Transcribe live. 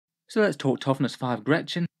So let's talk Toughness 5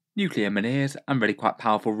 Gretchin, nuclear Menhirs, and really quite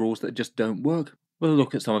powerful rules that just don't work. We'll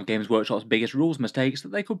look at some of Games Workshop's biggest rules mistakes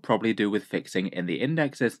that they could probably do with fixing in the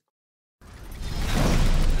indexes.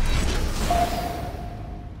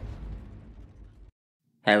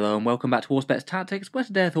 Hello and welcome back to Auspex Tactics, where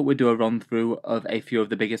today I thought we'd do a run through of a few of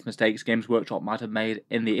the biggest mistakes Games Workshop might have made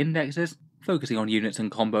in the indexes, focusing on units and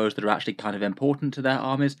combos that are actually kind of important to their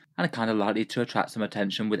armies and are kind of likely to attract some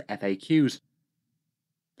attention with FAQs.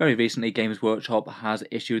 Very recently, Games Workshop has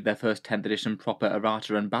issued their first 10th edition proper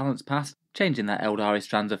Errata and balance pass, changing their Eldari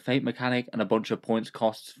Strands of Fate mechanic and a bunch of points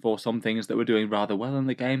costs for some things that were doing rather well in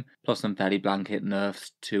the game, plus some fairly blanket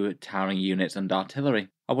nerfs to towering units and artillery.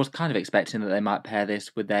 I was kind of expecting that they might pair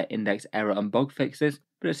this with their index error and bug fixes,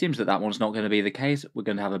 but it seems that that one's not going to be the case. We're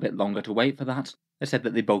going to have a bit longer to wait for that. They said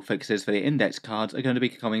that the bug fixes for the index cards are going to be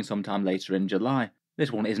coming sometime later in July.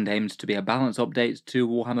 This one isn't aimed to be a balance update to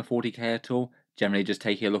Warhammer 40K at all, generally just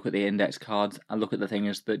taking a look at the index cards and look at the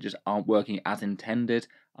things that just aren't working as intended,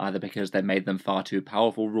 either because they made them far too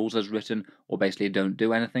powerful rules as written, or basically don't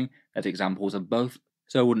do anything. There's examples of both.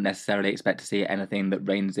 So I wouldn't necessarily expect to see anything that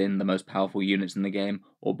reins in the most powerful units in the game,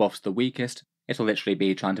 or buffs the weakest. It'll literally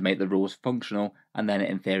be trying to make the rules functional, and then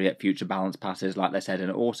in theory at future balance passes like they said in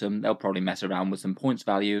autumn, they'll probably mess around with some points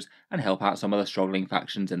values and help out some of the struggling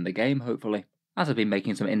factions in the game, hopefully. As I've been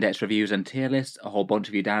making some index reviews and tier lists, a whole bunch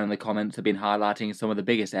of you down in the comments have been highlighting some of the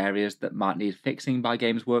biggest areas that might need fixing by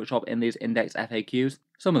Games Workshop in these index FAQs.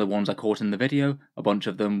 Some of the ones I caught in the video, a bunch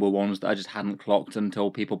of them were ones that I just hadn't clocked until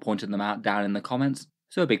people pointed them out down in the comments.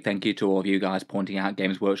 So a big thank you to all of you guys pointing out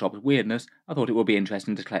Games Workshop's weirdness. I thought it would be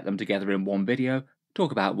interesting to collect them together in one video,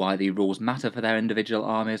 talk about why the rules matter for their individual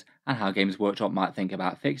armies, and how Games Workshop might think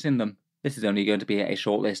about fixing them. This is only going to be a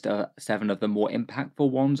short list of 7 of the more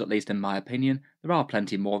impactful ones, at least in my opinion. There are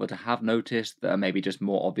plenty more that I have noticed that are maybe just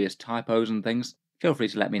more obvious typos and things. Feel free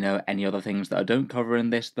to let me know any other things that I don't cover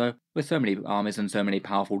in this though. With so many armies and so many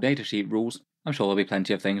powerful datasheet rules, I'm sure there'll be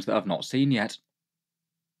plenty of things that I've not seen yet.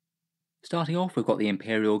 Starting off, we've got the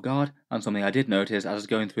Imperial Guard, and something I did notice as I was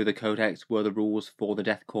going through the codex were the rules for the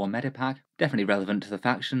Death Corps Medipack. Definitely relevant to the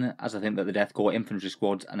faction, as I think that the Death Corps infantry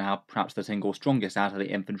squads are now perhaps the single strongest out of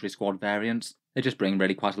the infantry squad variants. They just bring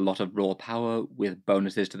really quite a lot of raw power, with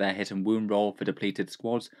bonuses to their hit and wound roll for depleted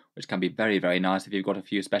squads, which can be very nice if you've got a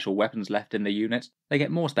few special weapons left in the unit. They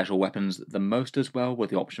get more special weapons than most as well,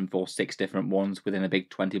 with the option for 6 different ones within a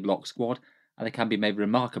big 20 block squad, and they can be made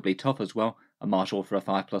remarkably tough as well. A martial for a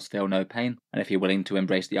 5+ feel no pain, and if you're willing to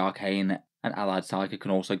embrace the arcane, an allied psyker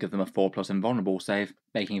can also give them a 4+ invulnerable save,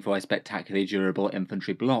 making for a spectacularly durable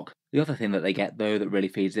infantry block. The other thing that they get though that really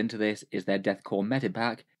feeds into this is their Death Corps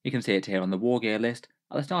Medipack. You can see it here on the War Gear list.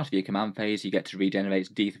 At the start of your command phase, you get to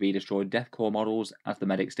regenerate D3 destroyed Death Corps models as the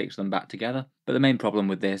medic sticks them back together, but the main problem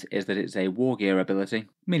with this is that it's a War Gear ability,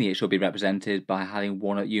 meaning it should be represented by having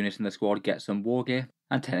one unit in the squad get some War Gear,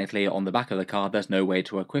 and technically on the back of the card there's no way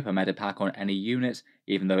to equip a medipack on any units,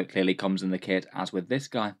 even though it clearly comes in the kit as with this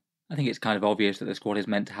guy. I think it's kind of obvious that the squad is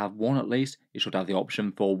meant to have one at least. You should have the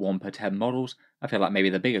option for 1 per 10 models. I feel like maybe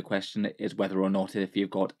the bigger question is whether or not, if you've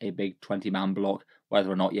got a big 20-man block, whether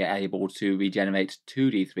or not you're able to regenerate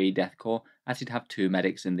 2d3 Death Corps as you'd have 2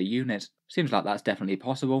 medics in the unit. Seems like that's definitely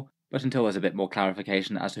possible, but until there's a bit more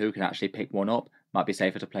clarification as to who can actually pick one up, might be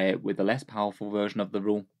safer to play it with the less powerful version of the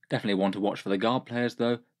rule. Definitely one to watch for the guard players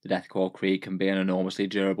though. The Death Corps Krieg can be an enormously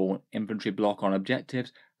durable infantry block on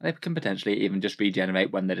objectives, and they can potentially even just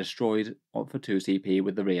regenerate when they're destroyed for 2 CP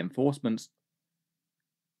with the reinforcements.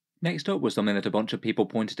 Next up was something that a bunch of people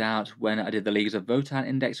pointed out when I did the Leagues of Votann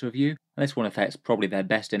index review, and this one affects probably their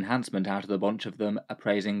best enhancement out of the bunch of them,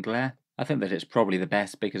 Appraising Glare. I think that it's probably the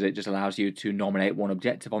best because it just allows you to nominate one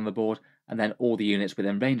objective on the board, and then all the units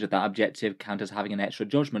within range of that objective count as having an extra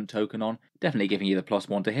judgment token on, definitely giving you the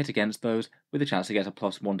 +1 to hit against those, with a chance to get a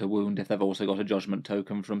 +1 to wound if they've also got a judgment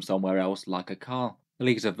token from somewhere else like a Carl. The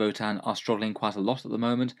Leagues of Votann are struggling quite a lot at the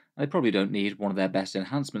moment, and they probably don't need one of their best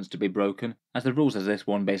enhancements to be broken, as the rules as this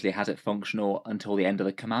one basically has it functional until the end of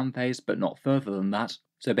the command phase, but not further than that.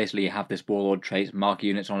 So basically you have this Warlord trait mark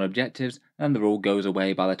units on objectives, and the rule goes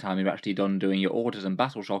away by the time you're actually done doing your orders and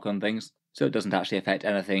battle shock on things, so it doesn't actually affect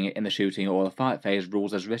anything in the shooting or the fight phase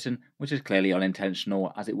rules as written, which is clearly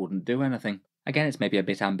unintentional as it wouldn't do anything. Again, it's maybe a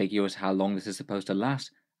bit ambiguous how long this is supposed to last.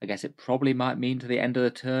 I guess it probably might mean to the end of the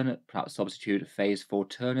turn, perhaps substitute phase for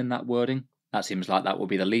turn in that wording. That seems like that would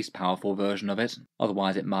be the least powerful version of it.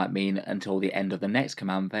 Otherwise it might mean until the end of the next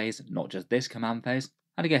command phase, not just this command phase.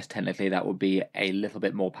 and I guess technically that would be a little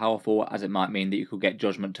bit more powerful, as it might mean that you could get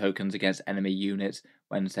judgment tokens against enemy units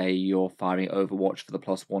when, say, you're firing Overwatch for the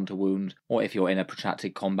 +1 to wound, or if you're in a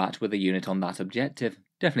protracted combat with a unit on that objective.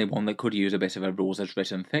 Definitely one that could use a bit of a rules as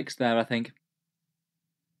written fix there, I think.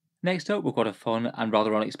 Next up, we've got a fun and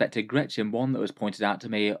rather unexpected Gretchin one that was pointed out to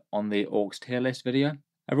me on the Orcs tier list video.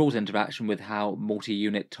 A rules interaction with how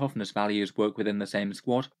multi-unit toughness values work within the same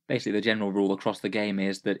squad. Basically, the general rule across the game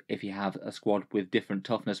is that if you have a squad with different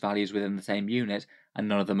toughness values within the same unit, and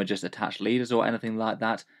none of them are just attached leaders or anything like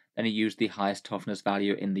that, then you use the highest toughness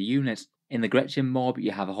value in the unit. In the Gretchin mob,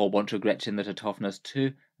 you have a whole bunch of Gretchin that are toughness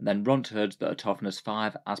 2, and then Runtards that are toughness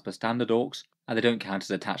 5 as per standard orcs, and they don't count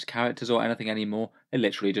as attached characters or anything anymore, they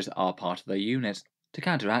literally just are part of the unit. To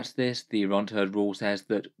counteract this, the Runtard rule says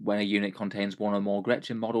that when a unit contains one or more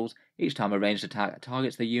Gretchin models, each time a ranged attack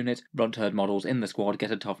targets the unit, Runtard models in the squad get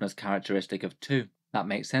a toughness characteristic of 2. That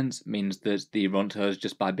makes sense, means that the Runtards,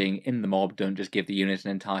 just by being in the mob, don't just give the unit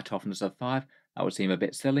an entire toughness of 5, that would seem a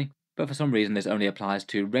bit silly. But for some reason this only applies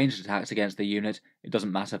to ranged attacks against the unit, it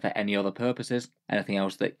doesn't matter for any other purposes, anything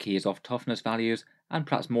else that keys off toughness values, and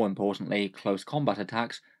perhaps more importantly, close combat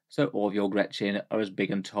attacks, so all of your Gretchin are as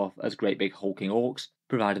big and tough as great big hulking orcs,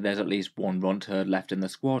 provided there's at least one Runtard left in the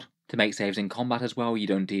squad. To make saves in combat as well, you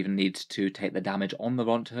don't even need to take the damage on the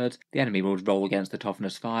Runtards, the enemy will roll against the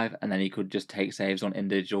toughness 5, and then you could just take saves on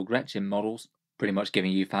individual Gretchin models, pretty much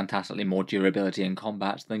giving you fantastically more durability in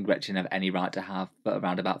combat than Gretchin have any right to have, but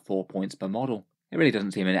around about 4 points per model. It really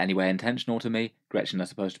doesn't seem in any way intentional to me. Gretchin are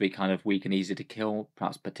supposed to be kind of weak and easy to kill,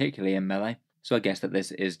 perhaps particularly in melee, so I guess that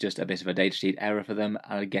this is just a bit of a datasheet error for them,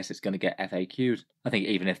 and I guess it's going to get FAQ'd. I think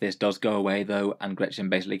even if this does go away though, and Gretchin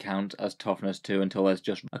basically count as toughness 2 until there's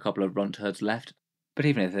just a couple of Runtards left, but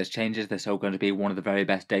even if this changes, they're still going to be one of the very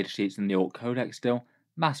best datasheets in the Orc Codex still.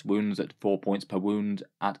 Mass wounds at 4 points per wound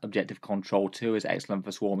at objective control 2 is excellent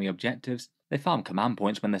for swarming objectives. They farm command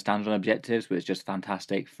points when they stand on objectives, which is just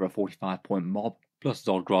fantastic for a 45-point mob. Plus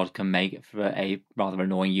Zodgrod can make for a rather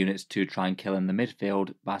annoying units to try and kill in the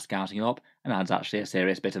midfield by scouting up, and adds actually a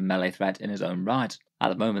serious bit of melee threat in his own right. At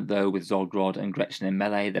the moment though, with Zodgrod and Gretchin in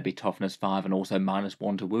melee, there'd be toughness 5 and also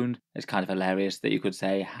 -1 to wound. It's kind of hilarious that you could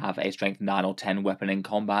say have a strength 9 or 10 weapon in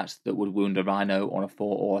combat that would wound a Rhino on a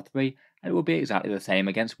 4 or a 3, and it would be exactly the same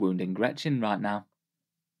against wounding Gretchin right now.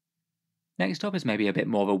 Next up is maybe a bit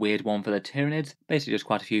more of a weird one for the Tyranids, basically just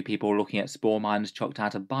quite a few people looking at Spore mines chucked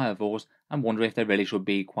out of Biovores and wonder if they really should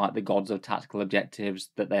be quite the gods of tactical objectives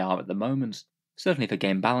that they are at the moment. Certainly for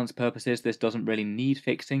game balance purposes this doesn't really need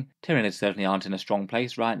fixing, Tyranids certainly aren't in a strong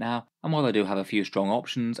place right now, and while they do have a few strong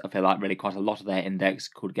options, I feel like really quite a lot of their index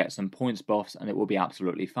could get some points buffs and it will be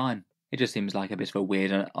absolutely fine. It just seems like a bit of a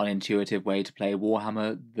weird and unintuitive way to play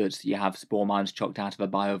Warhammer, that you have Spore mines chucked out of a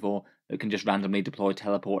Biovore that can just randomly deploy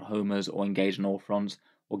teleport homers or engage on all fronts,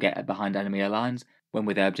 or get behind enemy lines, when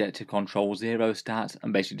with their objective control 0 stat,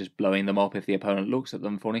 and basically just blowing them up if the opponent looks at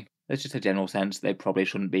them funny. There's just a general sense they probably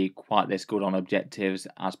shouldn't be quite this good on objectives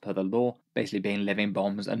as per the lore, basically being living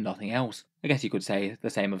bombs and nothing else. I guess you could say the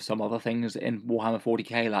same of some other things in Warhammer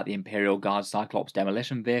 40k, like the Imperial Guard Cyclops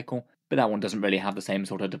demolition vehicle, but that one doesn't really have the same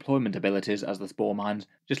sort of deployment abilities as the Spore mines,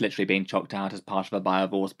 just literally being chucked out as part of a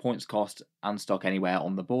Biovore's points cost and stuck anywhere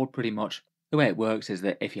on the board pretty much. The way it works is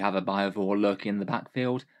that if you have a Biovore lurking in the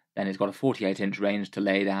backfield, then it's got a 48-inch range to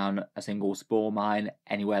lay down a single Spore mine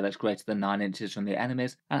anywhere that's greater than 9 inches from the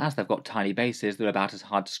enemies, and as they've got tiny bases, they're about as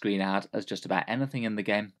hard to screen out as just about anything in the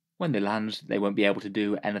game. When they land, they won't be able to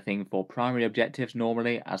do anything for primary objectives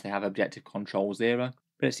normally, as they have objective control 0,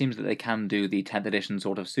 but it seems that they can do the 10th edition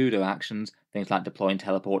sort of pseudo actions, things like deploying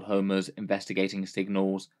teleport homers, investigating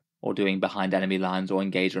signals, or doing behind enemy lines or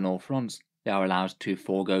engage on all fronts. They are allowed to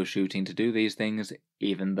forego shooting to do these things,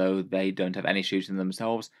 even though they don't have any shooting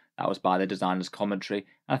themselves. That was by the designer's commentary,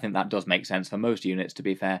 and I think that does make sense for most units, to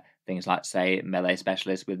be fair. Things like, say, melee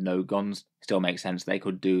specialists with no guns still make sense they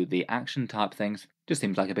could do the action type things. Just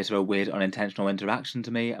seems like a bit of a weird unintentional interaction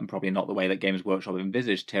to me, and probably not the way that Games Workshop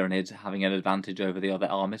envisaged Tyranids having an advantage over the other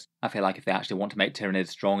armies. I feel like if they actually want to make Tyranids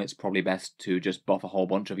strong, it's probably best to just buff a whole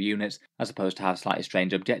bunch of units, as opposed to have slightly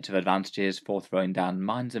strange objective advantages for throwing down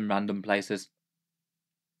mines in random places.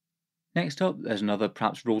 Next up, there's another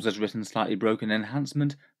perhaps rules as written slightly broken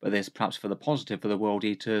enhancement, but this perhaps for the positive for the World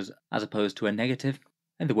Eaters as opposed to a negative.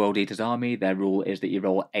 In the World Eaters army, their rule is that you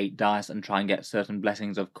roll 8 dice and try and get certain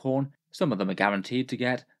blessings of Khorn. Some of them are guaranteed to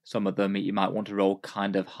get, some of them you might want to roll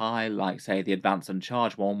kind of high, like say the Advance and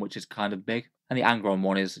Charge one, which is kind of big, and the Angron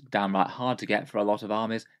one is downright hard to get for a lot of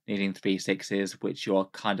armies, needing 3 6s, which you're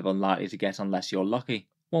kind of unlikely to get unless you're lucky.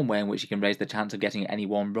 One way in which you can raise the chance of getting any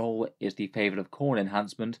one roll is the Favour of Khorn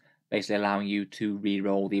enhancement. basically allowing you to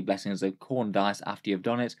re-roll the Blessings of Khorn dice after you've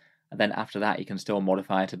done it, and then after that you can still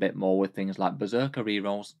modify it a bit more with things like Berserker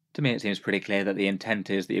rerolls. To me it seems pretty clear that the intent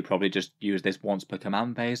is that you probably just use this once per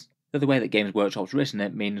command phase. Though the way that Games Workshop's written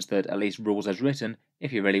it means that, at least rules as written,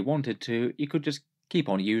 if you really wanted to, you could just keep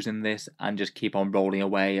on using this and just keep on rolling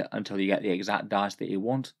away until you get the exact dice that you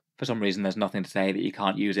want. For some reason there's nothing to say that you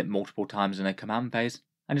can't use it multiple times in a command phase,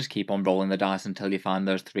 and just keep on rolling the dice until you find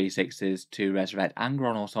those 3 6s to resurrect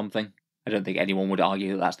Angron or something. I don't think anyone would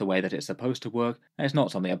argue that that's the way that it's supposed to work, and it's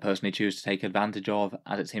not something I personally choose to take advantage of,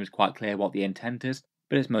 as it seems quite clear what the intent is,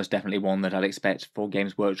 but it's most definitely one that I'd expect for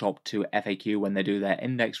Games Workshop to FAQ when they do their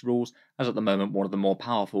index rules, as at the moment one of the more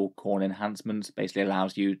powerful Khorn enhancements basically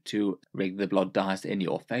allows you to rig the blood dice in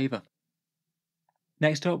your favour.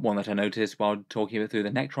 Next up, one that I noticed while talking through the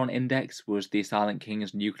Necron index was the Silent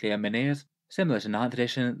King's nuclear Menhirs. Similar to 9th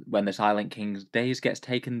edition, when the Silent King's daze gets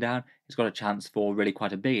taken down, he's got a chance for really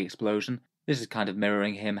quite a big explosion. This is kind of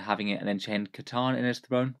mirroring him having an enchained Khornate in his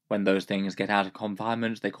throne. When those things get out of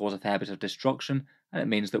confinement, they cause a fair bit of destruction, and it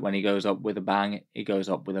means that when he goes up with a bang, he goes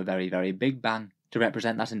up with a very, very big bang. To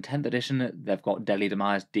represent that in 10th edition, they've got Deadly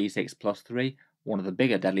Demise D6 plus 3, one of the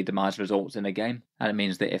bigger Deadly Demise results in a game, and it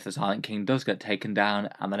means that if the Silent King does get taken down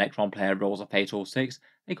and the Necron player rolls a Fatal 6,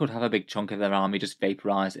 they could have a big chunk of their army just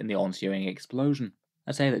vaporised in the ensuing explosion.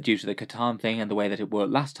 I'd say that due to the Khornate thing and the way that it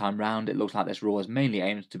worked last time round, it looks like this rule is mainly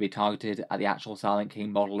aimed to be targeted at the actual Silent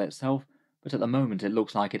King model itself, but at the moment it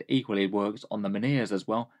looks like it equally works on the Menhirs as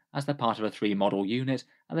well, as they're part of a 3 model unit,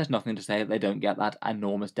 and there's nothing to say that they don't get that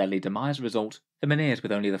enormous Deadly Demise result. The Menhirs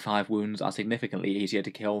with only the 5 wounds are significantly easier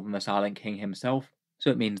to kill than the Silent King himself, so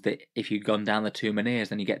it means that if you gun down the 2 Menhirs,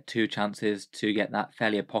 then you get 2 chances to get that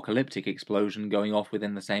fairly apocalyptic explosion going off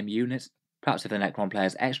within the same unit. Perhaps if the Necron player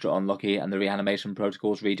is extra unlucky and the reanimation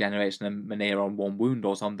protocols regenerates a Menhir on 1 wound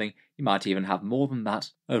or something, you might even have more than that.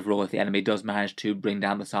 Overall, if the enemy does manage to bring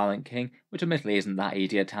down the Silent King, which admittedly isn't that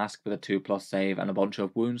easy a task with a 2+ save and a bunch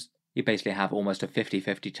of wounds, you basically have almost a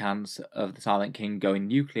 50-50 chance of the Silent King going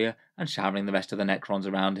nuclear and showering the rest of the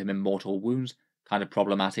Necrons around him in mortal wounds. Kind of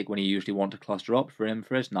problematic when you usually want to cluster up for him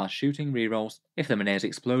for his nice shooting rerolls. If the Menhirs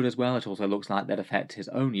explode as well, it also looks like they'd affect his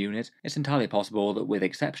own unit. It's entirely possible that with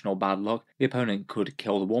exceptional bad luck, the opponent could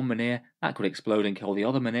kill the one Menhir, that could explode and kill the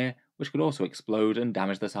other Menhir, which could also explode and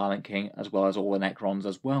damage the Silent King as well as all the Necrons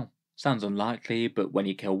as well. Sounds unlikely, but when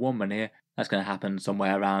you kill one Menhir, that's going to happen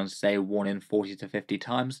somewhere around, say, 1 in 40 to 50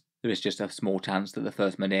 times. There is just a small chance that the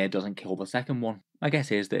first Menhir doesn't kill the second one. My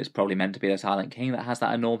guess is that it's probably meant to be the Silent King that has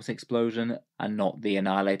that enormous explosion, and not the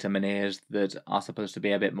Annihilator Menhirs that are supposed to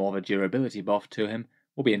be a bit more of a durability buff to him.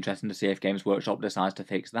 Will be interesting to see if Games Workshop decides to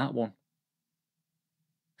fix that one.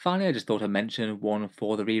 Finally, I just thought I'd mention one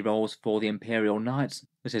for the rerolls for the Imperial Knights.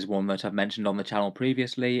 This is one that I've mentioned on the channel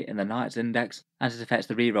previously in the Knights Index, as it affects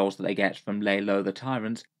the rerolls that they get from Lay Low the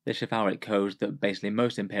Tyrants, the chivalric code that basically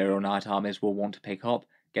most Imperial Knight armies will want to pick up,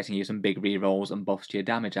 getting you some big rerolls and buffs to your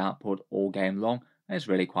damage output all game long, and it's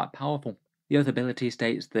really quite powerful. The other ability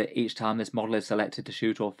states that each time this model is selected to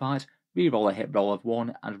shoot or fight, reroll a hit roll of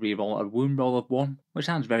 1 and reroll a wound roll of 1, which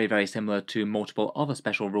sounds very, very similar to multiple other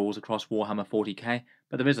special rules across Warhammer 40k,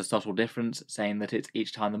 but there is a subtle difference, saying that it's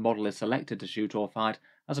each time the model is selected to shoot or fight,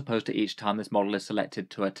 as opposed to each time this model is selected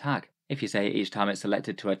to attack. If you say each time it's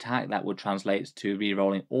selected to attack, that would translate to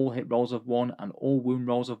rerolling all hit rolls of 1 and all wound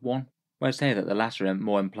rolls of 1, where I say that the latter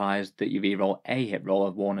more implies that you reroll a hit roll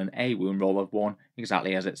of 1 and a wound roll of 1,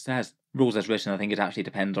 exactly as it says. Rules as written, I think it actually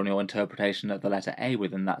depends on your interpretation of the letter A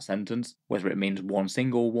within that sentence, whether it means one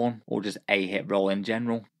single one, or just a hit roll in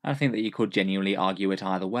general. I think that you could genuinely argue it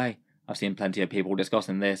either way. I've seen plenty of people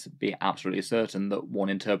discussing this, be absolutely certain that one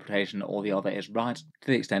interpretation or the other is right, to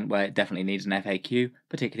the extent where it definitely needs an FAQ,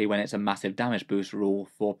 particularly when it's a massive damage boost rule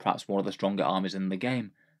for perhaps one of the stronger armies in the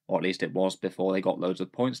game. Or at least it was before they got loads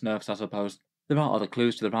of points nerfs, I suppose. There are other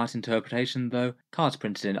clues to the right interpretation though. Cards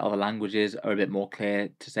printed in other languages are a bit more clear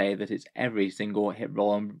to say that it's every single hit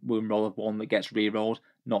roll and wound roll of 1 that gets re-rolled,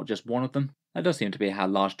 not just one of them. That does seem to be how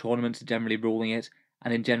large tournaments are generally ruling it,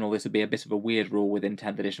 and in general this would be a bit of a weird rule within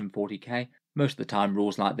 10th edition 40k. Most of the time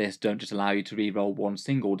rules like this don't just allow you to re-roll one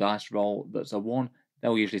single dice roll that's a 1,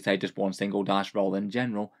 they'll usually say just one single dice roll in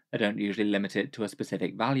general, they don't usually limit it to a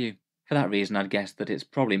specific value. For that reason, I'd guess that it's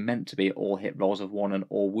probably meant to be all hit rolls of 1 and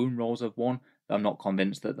all wound rolls of 1, though I'm not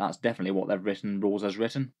convinced that that's definitely what they've written rules as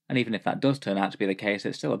written. And even if that does turn out to be the case,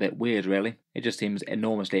 it's still a bit weird really. It just seems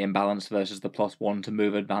enormously imbalanced versus the +1 to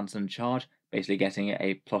move, advance and charge. Basically getting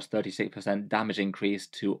a plus 36% damage increase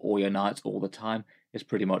to all your knights all the time is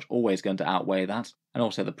pretty much always going to outweigh that. And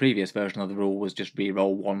also the previous version of the rule was just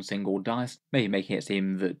re-roll one single dice, maybe making it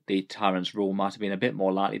seem that the Tyrant's rule might have been a bit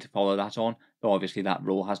more likely to follow that on, though obviously that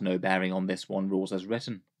rule has no bearing on this one rules as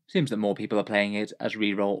written. Seems that more people are playing it as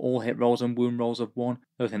reroll all hit rolls and wound rolls of 1,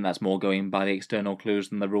 though I think that's more going by the external clues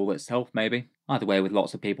than the rule itself maybe. Either way, with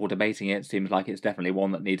lots of people debating it, seems like it's definitely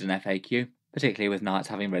one that needs an FAQ, particularly with knights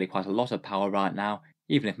having really quite a lot of power right now,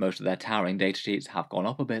 even if most of their towering datasheets have gone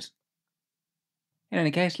up a bit. In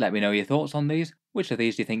any case, let me know your thoughts on these. Which of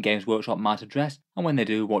these do you think Games Workshop might address, and when they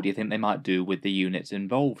do, what do you think they might do with the units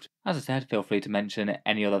involved? As I said, feel free to mention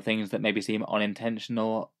any other things that maybe seem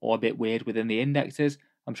unintentional or a bit weird within the indexes.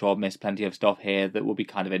 I'm sure I've missed plenty of stuff here that will be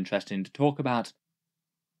kind of interesting to talk about.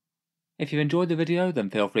 If you enjoyed the video, then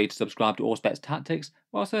feel free to subscribe to Auspex Tactics,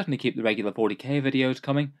 while I'll certainly keep the regular 40k videos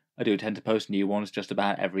coming. I do tend to post new ones just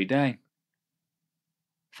about every day.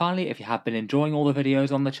 Finally, if you have been enjoying all the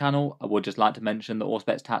videos on the channel, I would just like to mention that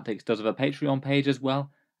Auspex Tactics does have a Patreon page as well,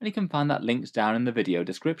 and you can find that links down in the video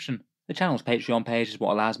description. The channel's Patreon page is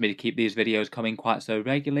what allows me to keep these videos coming quite so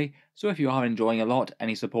regularly, so if you are enjoying a lot,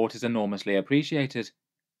 any support is enormously appreciated.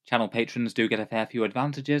 Channel patrons do get a fair few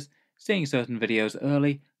advantages, seeing certain videos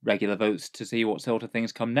early, regular votes to see what sort of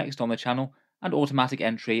things come next on the channel, and automatic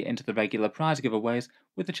entry into the regular prize giveaways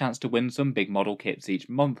with the chance to win some big model kits each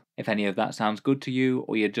month. If any of that sounds good to you,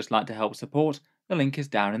 or you'd just like to help support, the link is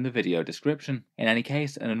down in the video description. In any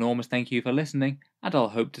case, an enormous thank you for listening, and I'll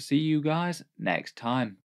hope to see you guys next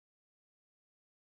time.